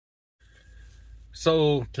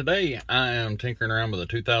So today I am tinkering around with a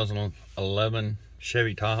 2011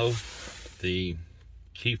 Chevy Tahoe. The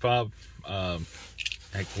key fob I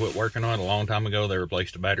quit working on it a long time ago. They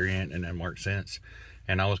replaced the battery in it and it hasn't worked since.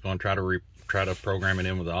 And I was going to try to program it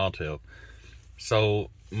in with the Autel. So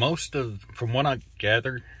from what I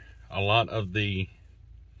gather, a lot of the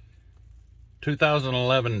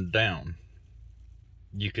 2011 down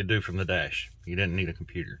you could do from the dash. You didn't need a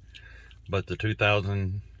computer. But the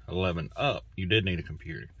 2011 up, you did need a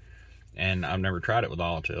computer. And I've never tried it with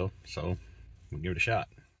Autel, so we'll give it a shot.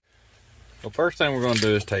 The first thing we're going to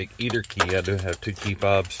do is take either key. I do have two key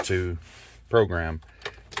fobs to program.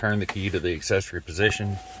 Turn the key to the accessory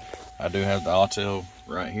position. I do have the Autel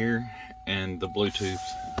right here, and the Bluetooth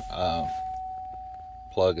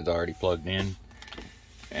plug is already plugged in.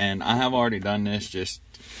 And I have already done this, just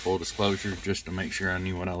full disclosure, just to make sure I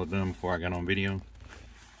knew what I was doing before I got on video.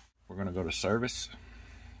 We're going to go to service.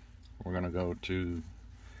 We're going to go to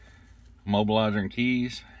mobilizer and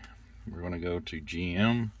keys. We're going to go to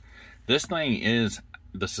GM. This thing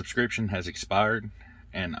the subscription has expired,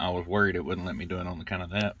 and I was worried it wouldn't let me do it on account of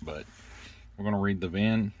that, but we're going to read the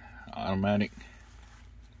VIN, automatic,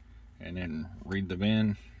 and then read the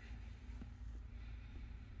VIN.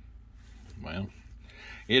 Well,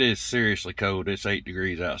 it is seriously cold. It's 8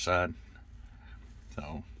 degrees outside.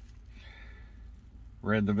 So,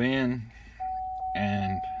 read the VIN,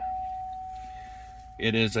 and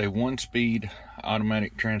it is a 1-speed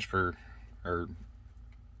automatic transfer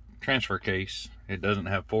case. It doesn't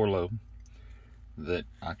have 4-low that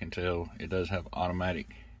I can tell. It does have automatic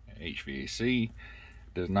HVAC,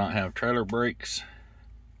 does not have trailer brakes,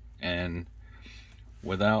 and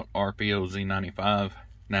without RPO Z95.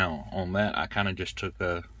 Now on that I kind of just took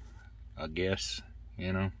a guess,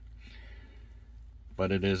 you know,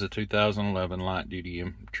 but it is a 2011 light duty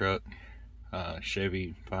truck,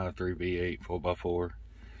 Chevy 5.3 V8 4x4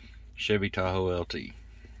 Chevy Tahoe LT.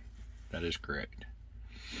 That is correct.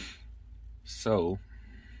 So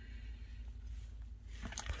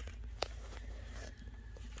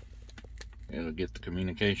it'll get the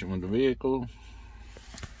communication with the vehicle.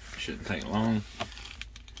 Shouldn't take long.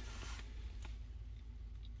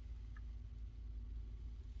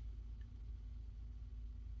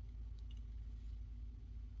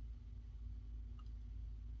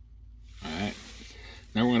 Alright,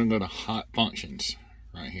 now we're going to go to hot functions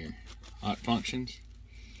right here. Hot functions.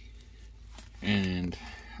 And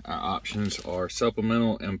our options are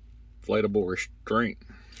supplemental inflatable restraint,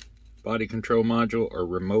 body control module, or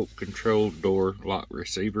remote control door lock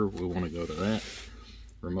receiver. We want to go to that.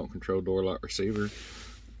 Remote control door lock receiver.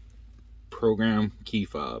 Program key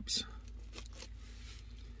fobs.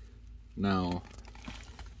 Now,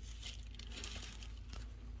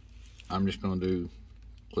 I'm just going to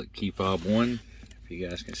click key fob 1. If you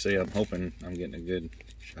guys can see, I'm hoping I'm getting a good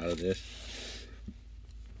shot of this.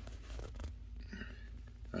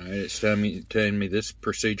 Alright, it's telling me this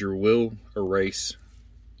procedure will erase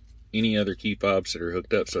any other key fobs that are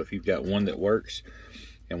hooked up. So if you've got one that works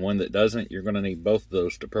and one that doesn't, you're going to need both of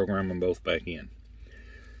those to program them both back in.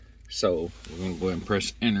 So we're going to go ahead and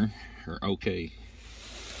press enter or OK.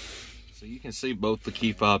 So you can see both the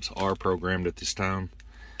key fobs are programmed at this time.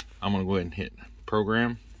 I'm going to go ahead and hit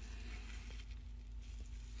program.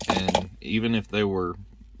 And even if they were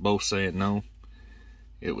both saying no,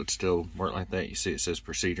 it would still work like that. You see it says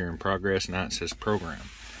procedure in progress. Now it says program.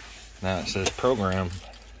 Now it says program.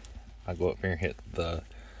 I go up here and hit the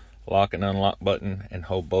lock and unlock button and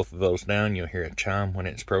hold both of those down. You'll hear a chime when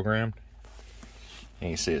it's programmed.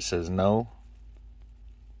 And you see it says no.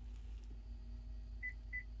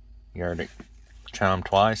 You heard it chime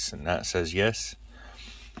twice, and that says yes.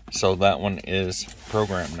 So that one is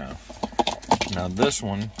programmed now. Now this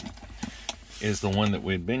one is the one that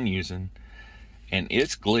we've been using, and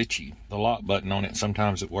it's glitchy. The lock button on it,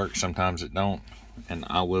 sometimes it works, sometimes it don't, and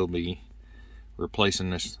I will be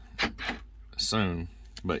replacing this soon,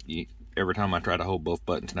 but every time I try to hold both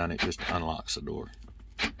buttons down, it just unlocks the door.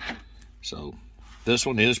 So this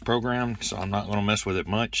one is programmed, so I'm not going to mess with it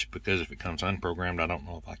much, because if it comes unprogrammed, I don't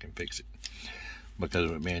know if I can fix it because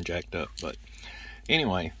of it being jacked up. But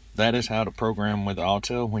anyway, that is how to program with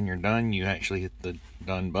Autel. When you're done, you actually hit the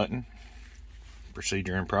done button.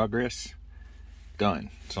 Procedure in progress. Done.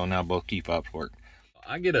 So now both key fobs work.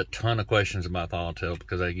 I get a ton of questions about the Autel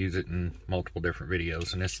because I use it in multiple different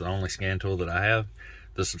videos, and it's the only Scantool that I have.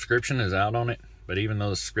 The subscription is out on it, but even though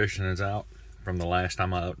the subscription is out from the last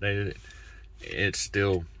time I updated it, it's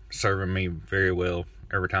still serving me very well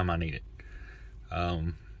every time I need it.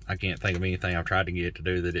 I can't think of anything I've tried to get it to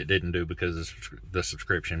do that it didn't do because of the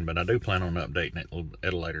subscription, but I do plan on updating it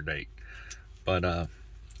at a later date. But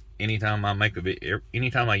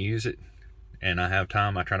anytime I use it and I have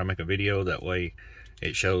time, I try to make a video. That way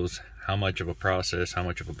it shows how much of a process, how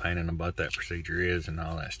much of a pain in the butt that procedure is, and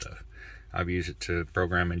all that stuff. I've used it to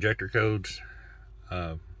program injector codes,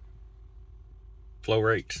 flow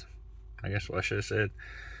rates, I guess what I should have said.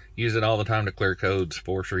 Use it all the time to clear codes,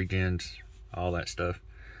 force regens, all that stuff.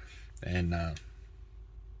 And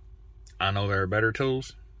I know there are better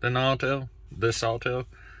tools than this Autel,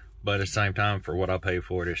 but at the same time, for what I pay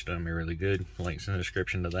for it, it's done me really good. Links in the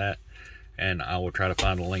description to that, and I will try to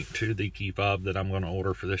find a link to the key fob that I'm going to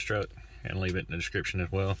order for this truck and leave it in the description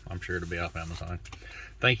as well. I'm sure it'll be off Amazon.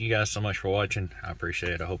 Thank you guys so much for watching. I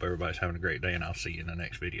appreciate it. I hope everybody's having a great day, and I'll see you in the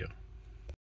next video.